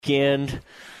weekend.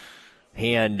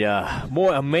 And,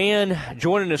 boy, a man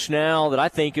joining us now that I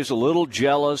think is a little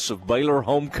jealous of Baylor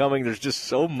homecoming. There's just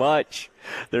so much.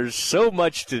 There's so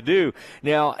much to do.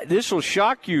 Now, this will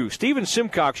shock you. Stephen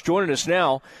Simcox joining us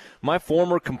now, my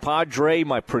former compadre,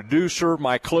 my producer,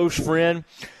 my close friend.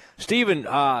 Stephen,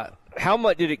 how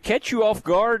much did it catch you off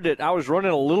guard that I was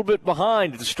running a little bit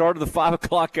behind at the start of the 5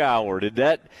 o'clock hour?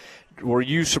 Were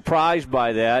you surprised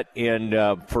by that?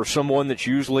 And for someone that's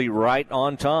usually right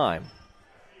on time.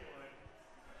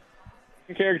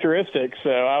 Characteristics. So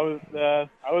I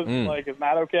was like, is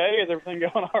Matt okay? Is everything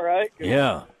going all right?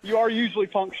 Yeah. You are usually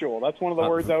punctual. That's one of the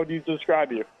words I would use to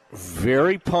describe you.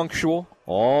 Very punctual,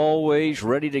 always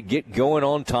ready to get going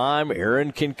on time.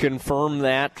 Aaron can confirm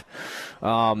that.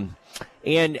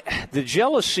 And the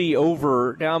jealousy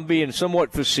over, now I'm being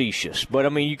somewhat facetious, but I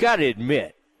mean, you got to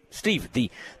admit, Steve,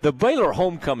 the Baylor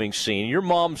homecoming scene, your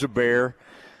mom's a Bear.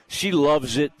 She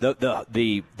loves it.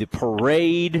 The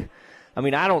parade. I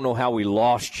mean, I don't know how we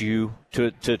lost you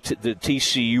to the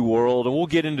TCU world, and we'll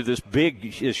get into this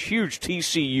huge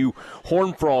TCU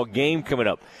Horned Frog game coming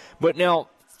up. But now,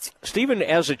 Stephen,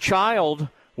 as a child,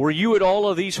 were you at all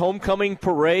of these homecoming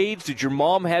parades? Did your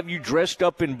mom have you dressed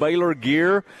up in Baylor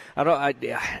gear?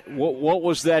 What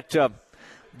was that?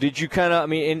 Did you kind of? I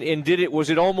mean, and was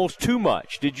it almost too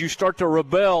much? Did you start to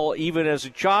rebel even as a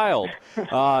child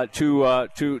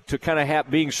to kind of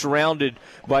being surrounded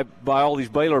by all these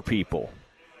Baylor people?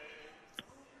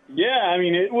 Yeah, I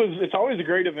mean, it's always a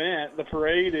great event. The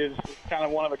parade is kind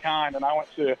of one of a kind, and I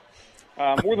went to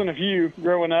more than a few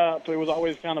growing up. It was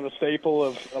always kind of a staple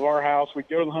of our house. We'd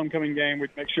go to the homecoming game.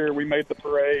 We'd make sure we made the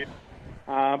parade.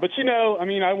 But, I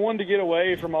mean, I wanted to get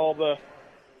away from all the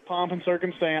pomp and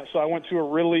circumstance, so I went to a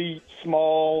really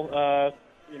small,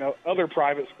 other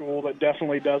private school that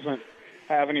definitely doesn't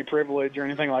have any privilege or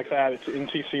anything like that. It's in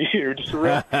TCU, just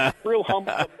a real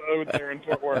humble abode there in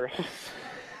Fort Worth.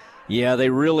 Yeah, they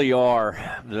really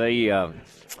are.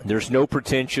 There's no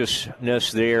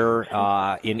pretentiousness there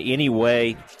in any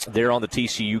way. They're on the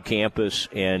TCU campus,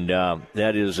 and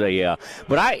that is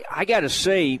but I got to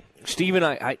say, Stephen,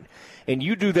 and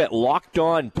you do that Locked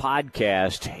On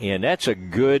podcast, and that's a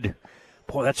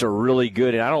really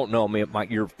good, and I don't know, man,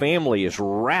 your family is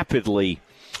rapidly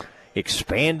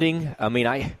expanding. I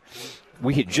mean,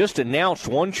 we had just announced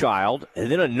one child,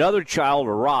 and then another child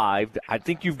arrived. I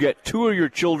think you've got two of your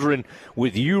children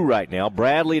with you right now.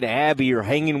 Bradley and Abby are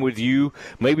hanging with you.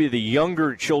 Maybe the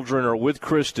younger children are with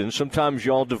Kristen. Sometimes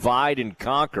y'all divide and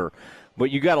conquer. But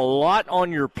you got a lot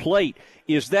on your plate.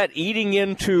 Is that eating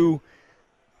into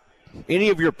any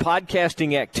of your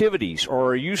podcasting activities, or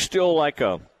are you still like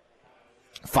a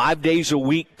 5 days a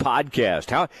week podcast?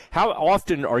 How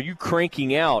often are you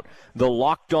cranking out the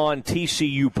Locked On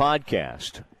TCU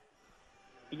podcast?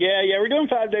 Yeah, we're doing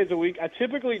 5 days a week. I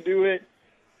typically do it.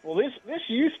 Well, this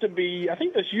used to be, I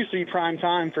think this used to be prime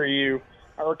time for you.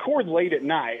 I record late at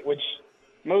night, which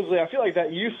Mosley, I feel like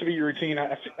that used to be your routine.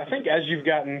 I think as you've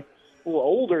gotten a little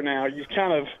older now, you've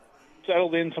kind of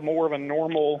settled into more of a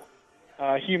normal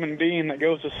human being that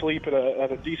goes to sleep at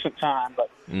a decent time.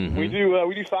 But we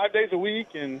do 5 days a week,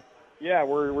 and yeah,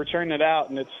 we're churning it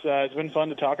out, and it's been fun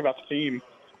to talk about the team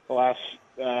the last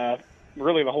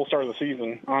really the whole start of the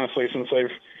season, honestly, since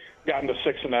they've gotten to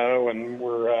 6-0, and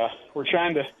we're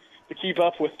trying to keep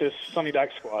up with this Sonny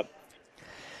Dykes squad.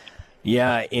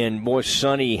 Yeah, and boy,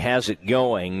 Sonny has it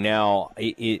going. Now,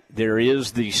 there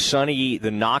is the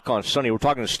knock on Sonny. We're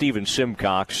talking to Stephen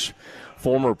Simcox,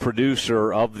 former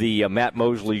producer of the Matt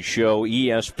Mosley Show,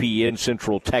 ESPN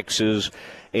Central Texas,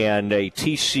 and a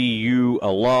TCU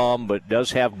alum, but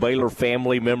does have Baylor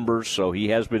family members, so he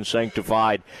has been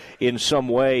sanctified in some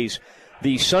ways.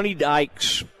 The Sonny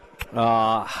Dykes,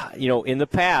 in the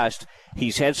past,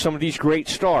 he's had some of these great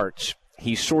starts.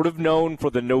 He's sort of known for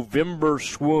the November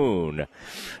swoon.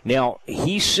 Now,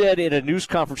 he said in a news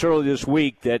conference earlier this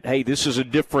week that, hey, this is a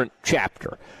different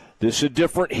chapter. This is a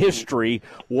different history,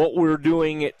 what we're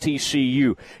doing at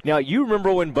TCU. Now, you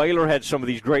remember when Baylor had some of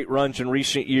these great runs in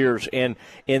recent years, and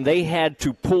they had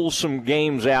to pull some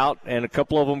games out, and a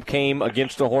couple of them came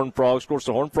against the Horned Frogs. Of course,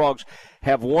 the Horned Frogs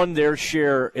have won their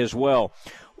share as well.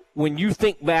 When you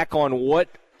think back on what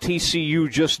TCU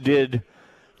just did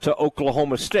to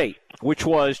Oklahoma State, which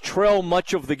was trail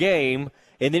much of the game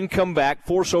and then come back,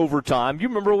 force overtime. You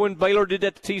remember when Baylor did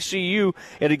that to TCU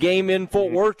at a game in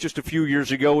Fort Worth just a few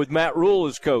years ago with Matt Rule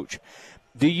as coach.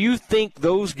 Do you think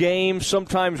those games,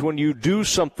 sometimes when you do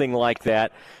something like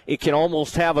that, it can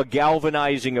almost have a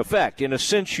galvanizing effect? In a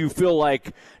sense, you feel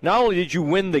like not only did you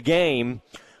win the game,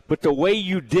 but the way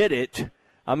you did it,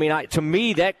 I mean, to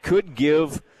me, that could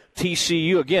give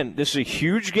TCU, again, this is a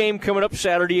huge game coming up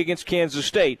Saturday against Kansas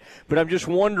State, but I'm just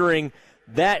wondering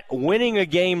that winning a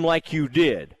game like you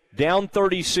did, down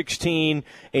 30-16,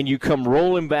 and you come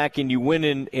rolling back and you win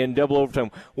in double overtime,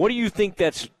 what do you think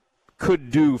that's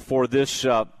could do for this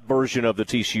version of the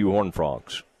TCU Horned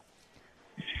Frogs?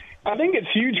 I think it's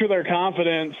huge for their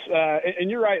confidence. And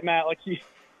you're right, Matt. Like he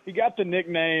got the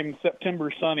nickname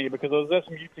September Sunny because those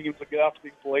SMU teams would get off to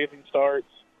these blazing starts.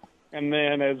 And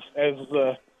then as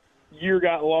the year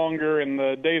got longer and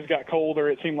the days got colder,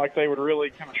 it seemed like they would really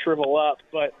kind of shrivel up.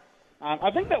 But I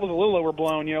think that was a little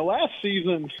overblown. Last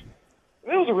season, it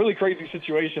was a really crazy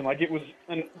situation. Like it was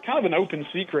kind of an open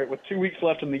secret with 2 weeks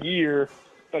left in the year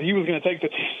that he was going to take the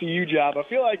TCU job. I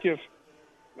feel like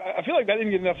that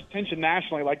didn't get enough attention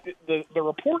nationally. Like the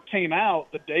report came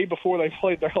out the day before they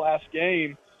played their last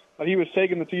game that he was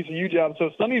taking the TCU job. So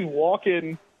Sonny's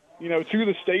walking, to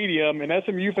the stadium, and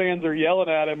SMU fans are yelling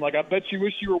at him like, "I bet you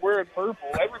wish you were wearing purple."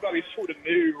 Everybody sort of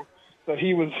knew that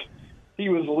he was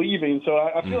leaving. So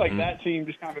I feel like that team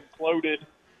just kind of imploded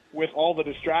with all the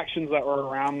distractions that were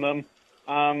around them.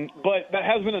 But that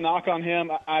has been a knock on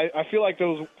him. I feel like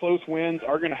those close wins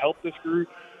are going to help this group.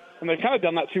 And they've kind of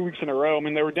done that 2 weeks in a row. I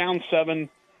mean, they were down 7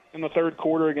 in the third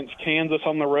quarter against Kansas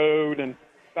on the road, and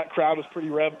that crowd was pretty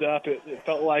revved up. It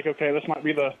felt like, okay, this might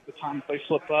be the time that they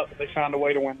slip up, but they found a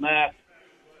way to win that.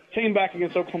 Came back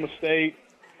against Oklahoma State.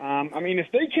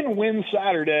 If they can win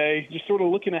Saturday, just sort of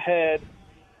looking ahead,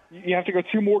 you have to go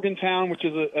to Morgantown, which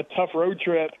is a tough road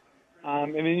trip,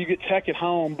 and then you get Tech at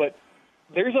home. But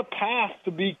there's a path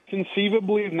to be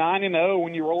conceivably 9-0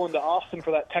 when you roll into Austin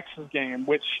for that Texas game,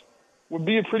 which would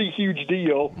be a pretty huge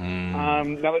deal. Now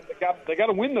they got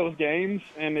to win those games,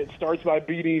 and it starts by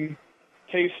beating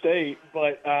K-State.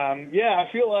 But I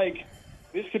feel like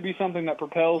this could be something that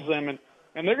propels them,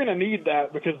 and they're going to need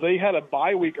that because they had a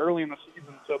bye week early in the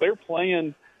season, so they're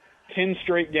playing 10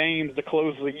 straight games to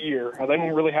close the year. They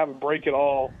don't really have a break at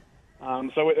all,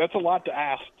 so that's a lot to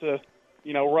ask to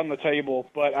run the table.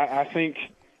 But I think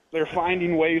they're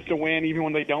finding ways to win even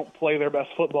when they don't play their best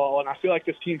football, and I feel like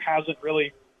this team hasn't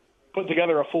really put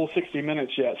together a full 60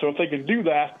 minutes yet. So if they can do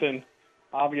that, then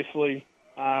obviously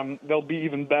they'll be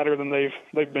even better than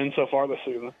they've been so far this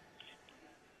season.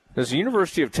 Does the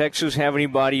University of Texas have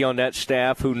anybody on that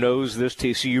staff who knows this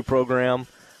TCU program?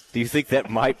 Do you think that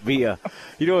might be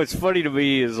it's funny to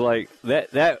me is like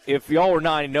that if y'all were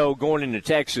 9-0 going into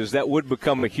Texas, that would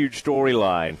become a huge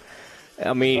storyline.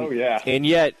 I mean, oh, yeah. And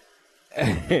yet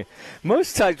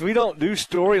most times we don't do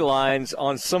storylines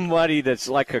on somebody that's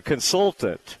like a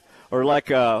consultant. Or like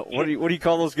what do you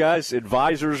call those guys?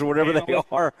 Advisors or whatever they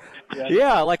are.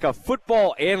 Yeah, like a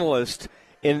football analyst,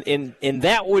 and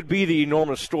that would be the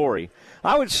enormous story.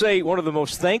 I would say one of the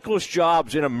most thankless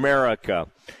jobs in America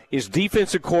is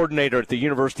defensive coordinator at the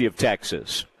University of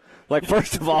Texas. Like,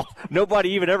 first of all,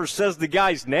 nobody even ever says the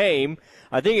guy's name.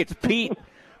 I think it's Pete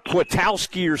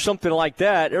Kwiatkowski or something like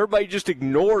that. Everybody just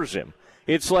ignores him.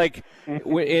 It's like,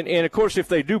 and of course, if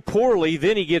they do poorly,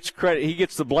 then he gets credit. He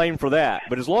gets the blame for that.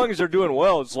 But as long as they're doing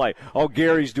well, it's like, oh,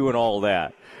 Gary's doing all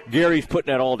that. Gary's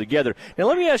putting that all together. Now,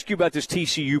 let me ask you about this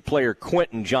TCU player,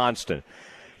 Quentin Johnston.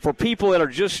 For people that are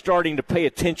just starting to pay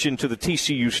attention to the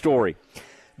TCU story,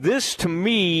 this to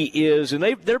me is, and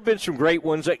there have been some great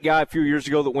ones. That guy a few years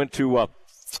ago that went to what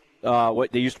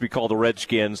they used to be called the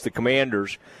Redskins, the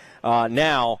Commanders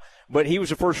now. But he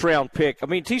was a first-round pick. I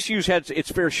mean, TCU's had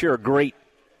its fair share of great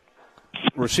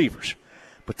receivers.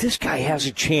 But this guy has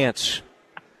a chance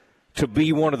to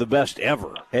be one of the best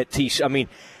ever at TCU. I mean,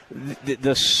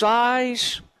 the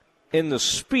size and the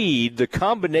speed, the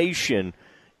combination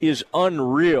is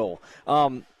unreal.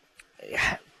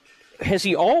 Has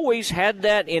he always had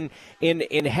that, and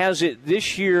has it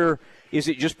this year? Is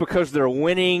it just because they're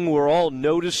winning, we're all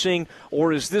noticing,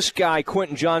 or has this guy,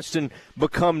 Quentin Johnston,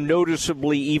 become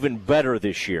noticeably even better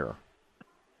this year?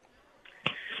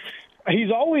 He's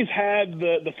always had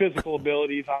the physical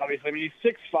abilities, obviously. I mean,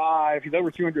 he's 6'5", he's over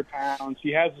 200 pounds.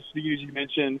 He has the speed, as you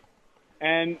mentioned.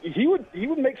 And he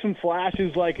would make some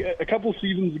flashes. Like a couple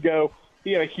seasons ago,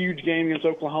 he had a huge game against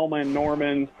Oklahoma and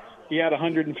Norman. He had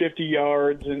 150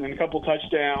 yards and a couple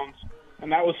touchdowns.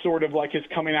 And that was sort of like his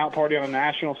coming out party on a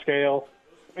national scale.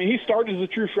 I mean, he started as a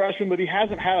true freshman, but he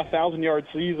hasn't had a 1,000-yard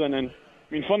season. And,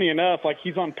 I mean, funny enough, like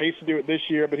he's on pace to do it this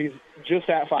year, but he's just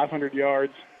at 500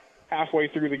 yards halfway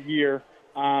through the year.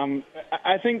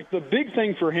 I think the big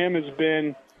thing for him has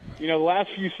been, the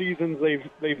last few seasons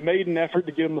they've made an effort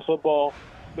to get him the football,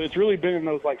 but it's really been in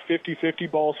those like 50-50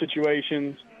 ball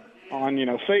situations on,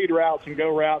 fade routes and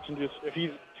go routes, and just if he's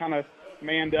kind of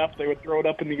manned up, they would throw it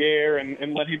up in the air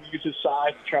and let him use his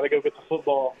size to try to go get the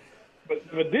football.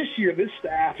 But this year, this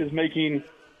staff is making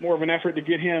more of an effort to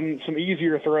get him some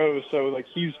easier throws. So, like,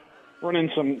 he's running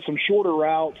some shorter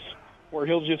routes where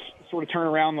he'll just sort of turn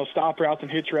around those stop routes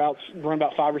and hitch routes, run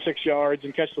about 5 or 6 yards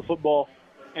and catch the football.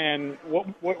 And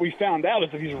what we found out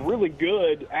is that he's really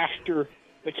good after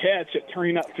the catch at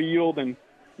turning upfield and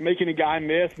making a guy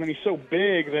miss. And then he's so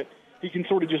big that he can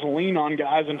sort of just lean on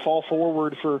guys and fall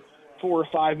forward for 4 or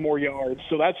 5 more yards.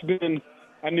 So that's been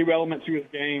a new element to his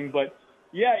game. But,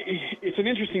 yeah, it's an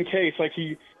interesting case. Like,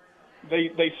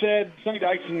 they said, Sonny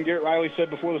Dykes and Garrett Riley said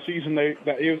before the season that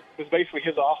it was basically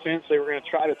his offense. They were going to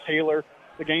try to tailor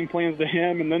the game plans to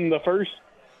him. And then the first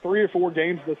 3 or 4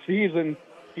 games of the season,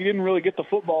 he didn't really get the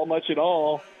football much at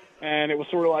all. And it was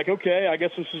sort of like, okay, I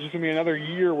guess this is just going to be another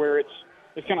year where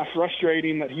it's kind of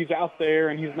frustrating that he's out there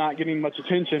and he's not getting much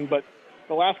attention. But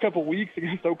the last couple of weeks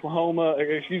against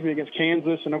against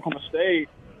Kansas and Oklahoma State,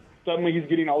 suddenly he's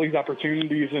getting all these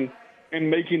opportunities and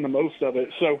making the most of it.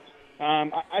 So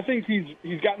I think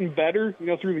he's gotten better,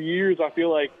 through the years. I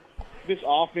feel like this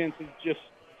offense has just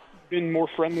been more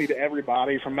friendly to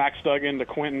everybody, from Max Duggan to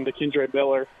Quentin to Kendre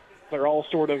Miller. They're all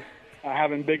sort of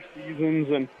having big seasons,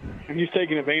 and he's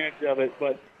taking advantage of it.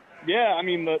 But, yeah, I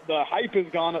mean, the hype has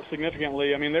gone up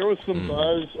significantly. I mean, there was some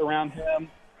buzz around him,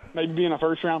 maybe being a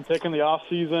first-round pick in the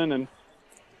offseason. And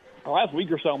the last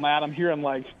week or so, Matt, I'm hearing,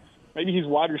 like, maybe he's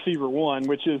wide receiver 1,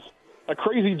 which is a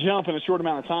crazy jump in a short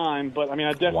amount of time. But, I mean,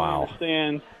 I definitely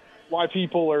understand why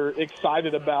people are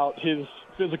excited about his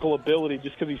physical ability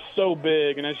just because he's so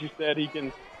big. And as you said, he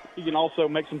can also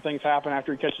make some things happen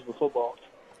after he catches the football.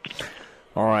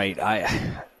 All right.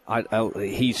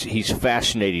 He's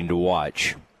fascinating to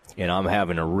watch, and I'm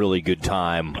having a really good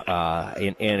time.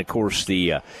 And of course,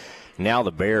 now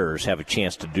the Bears have a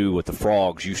chance to do what the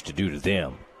Frogs used to do to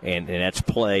them, and that's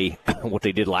play what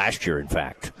they did last year, in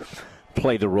fact.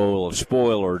 Play the role of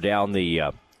spoiler down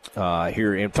the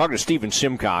here. And I'm talking to Stephen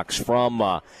Simcox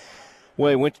from,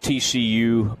 he went to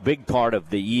TCU, big part of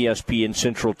the ESPN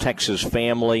Central Texas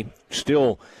family,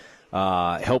 still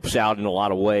helps out in a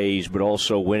lot of ways, but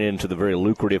also went into the very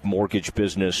lucrative mortgage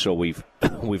business. So we've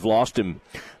lost him,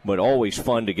 but always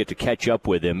fun to get to catch up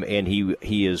with him. And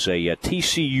he is a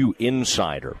TCU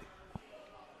insider.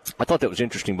 I thought that was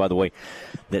interesting, by the way,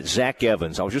 that Zach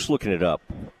Evans, I was just looking it up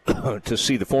to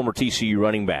see the former TCU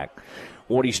running back,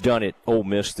 what he's done at Ole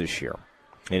Miss this year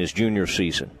in his junior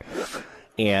season.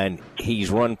 And he's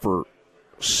run for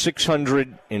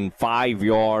 605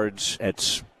 yards.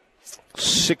 That's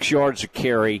 6 yards a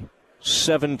carry,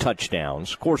 7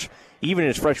 touchdowns. Of course, even in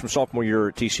his freshman, sophomore year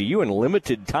at TCU, in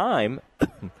limited time,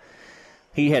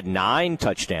 he had 9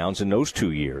 touchdowns in those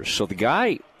 2 years. So the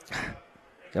guy,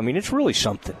 I mean, it's really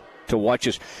something to watch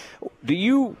this. Do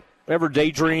you ever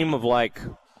daydream of, like,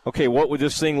 okay, what would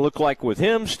this thing look like with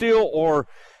him still, or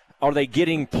are they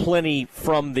getting plenty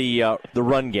from the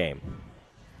run game?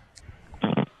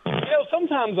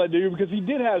 Sometimes I do, because he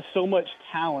did have so much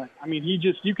talent. I mean,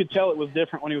 you could tell it was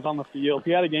different when he was on the field.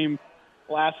 He had a game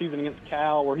last season against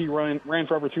Cal where he ran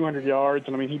for over 200 yards,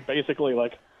 and I mean, he basically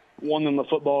won them the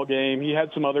football game. He had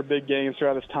some other big games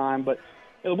throughout his time, but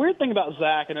the weird thing about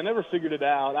Zach, and I never figured it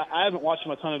out, I haven't watched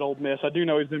him a ton at Ole Miss. I do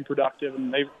know he's been productive,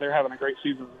 and they're having a great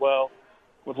season as well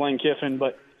with Lane Kiffin,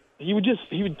 but he would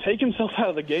take himself out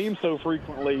of the game so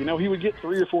frequently. He would get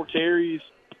 3 or 4 carries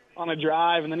on a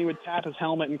drive, and then he would tap his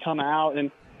helmet and come out.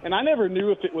 And I never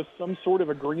knew if it was some sort of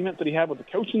agreement that he had with the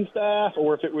coaching staff,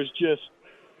 or if it was just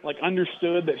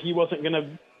understood that he wasn't going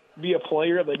to be a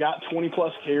player that got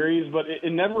 20-plus carries. But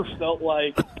it never felt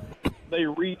like they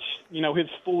reached, his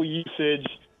full usage.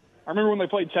 I remember when they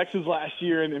played Texas last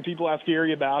year, and people asked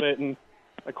Gary about it. And,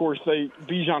 of course,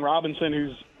 Bijan Robinson,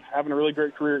 who's having a really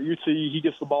great career at UT, he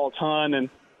gets the ball a ton, and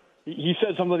he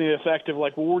said something to the effect of,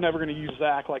 well, we're never going to use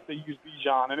Zach like they use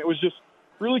Bijan. And it was just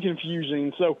really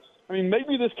confusing. So, I mean,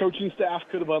 maybe this coaching staff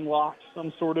could have unlocked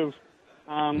some sort of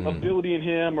ability in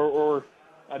him or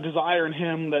a desire in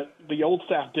him that the old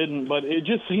staff didn't. But it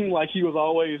just seemed like he was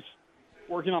always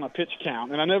working on a pitch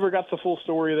count. And I never got the full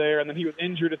story there. And then he was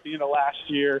injured at the end of last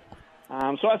year.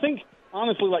 So I think,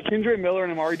 honestly, Kendre Miller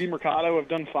and Amari DiMercato have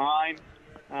done fine.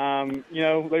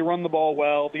 They run the ball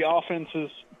well. The offense is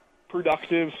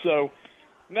productive. So,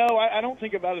 no, I don't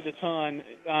think about it a ton.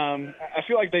 I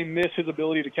feel like they miss his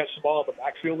ability to catch the ball at the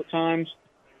backfield at times.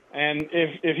 And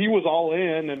if he was all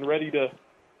in and ready to,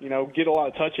 get a lot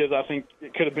of touches, I think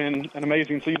it could have been an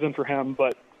amazing season for him.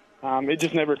 But it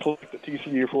just never clicked at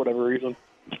TCU for whatever reason.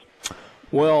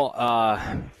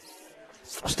 Well,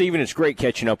 Stephen, it's great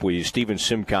catching up with you. Stephen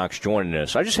Simcox joining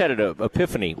us. I just had an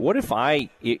epiphany. What if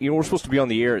we're supposed to be on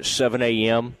the air at 7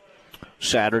 a.m.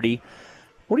 Saturday.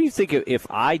 What do you think if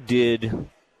I did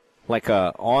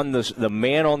on the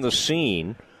man on the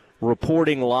scene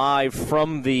reporting live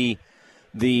from the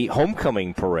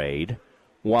homecoming parade,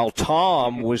 while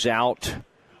Tom was out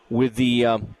with the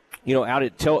out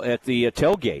at the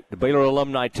tailgate, the Baylor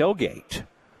alumni tailgate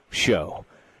show.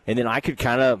 And then I could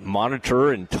kind of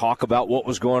monitor and talk about what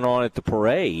was going on at the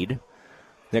parade.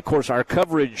 And, of course, our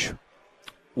coverage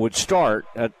would start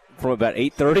from about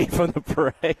 8:30 from the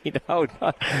parade.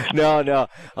 No.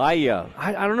 I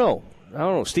don't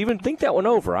know. Stephen, think that one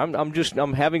over.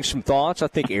 I'm having some thoughts. I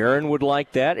think Aaron would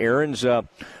like that. Aaron's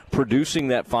producing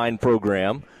that fine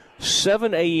program.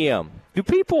 7 a.m. Do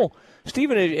people,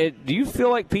 Stephen, do you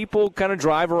feel like people kind of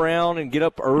drive around and get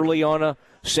up early on a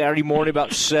Saturday morning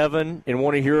about 7 and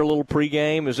want to hear a little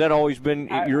pregame? Has that always been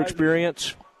your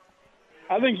experience?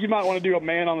 I think you might want to do a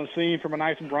man on the scene from a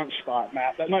nice brunch spot,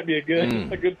 Matt. That might be a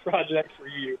good project for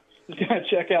you. Just kind of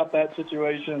check out that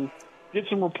situation, get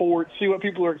some reports, see what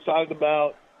people are excited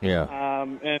about. Yeah.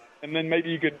 And then maybe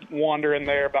you could wander in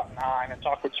there about 9 and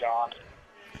talk with John.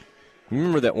 You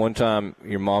remember that one time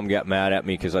your mom got mad at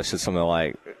me because I said something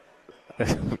like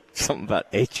something about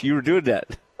you were doing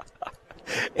that.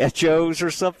 Echos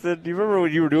or something. Do you remember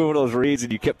when you were doing one of those reads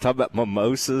and you kept talking about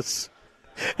mimosas?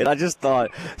 And I just thought,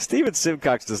 Stephen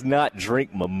Simcox does not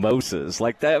drink mimosas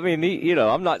like that. I mean,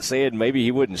 I'm not saying maybe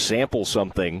he wouldn't sample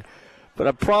something, but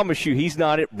I promise you he's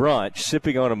not at brunch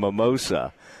sipping on a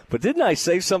mimosa. But didn't I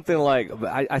say something like,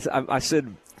 I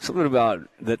said something about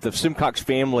that the Simcox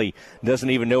family doesn't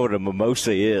even know what a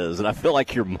mimosa is, and I feel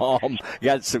like your mom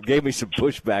gave me some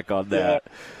pushback on that.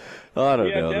 Yeah. I don't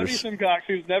know. Debbie Simcox,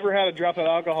 who's never had a drop of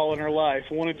alcohol in her life,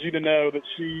 wanted you to know that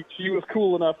she was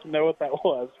cool enough to know what that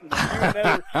was.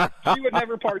 She would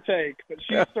never partake, but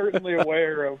she's certainly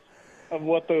aware of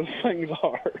what those things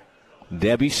are.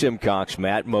 Debbie Simcox,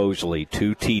 Matt Mosley,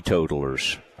 two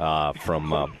teetotalers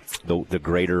from the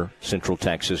greater Central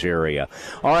Texas area.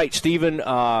 All right, Stephen,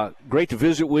 great to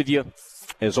visit with you,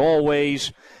 as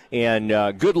always. And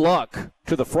good luck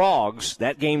to the Frogs.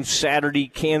 That game's Saturday,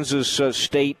 Kansas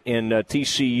State and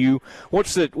TCU.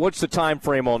 What's the time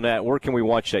frame on that? Where can we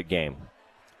watch that game?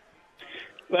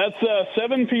 That's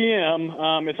 7 p.m.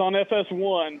 It's on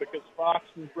FS1 because Fox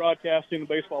is broadcasting the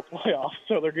baseball playoffs,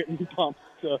 so they're getting pumped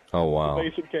to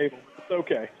basic cable. It's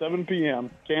okay. 7 p.m.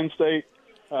 Kansas State,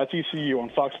 TCU on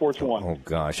Fox Sports 1. Oh,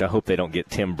 gosh. I hope they don't get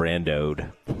Tim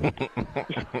Brando'd.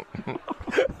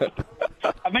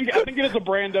 I think it is a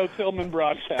Brando Tillman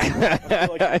broadcast.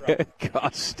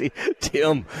 Gosh,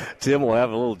 Tim will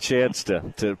have a little chance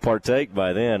to partake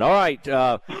by then. All right,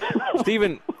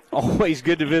 Stephen, always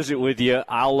good to visit with you.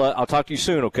 I'll talk to you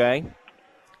soon, okay?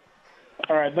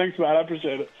 All right, thanks, Matt. I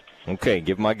appreciate it. Okay,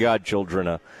 give my godchildren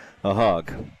a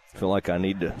hug. I feel like I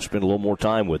need to spend a little more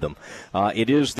time with them. It is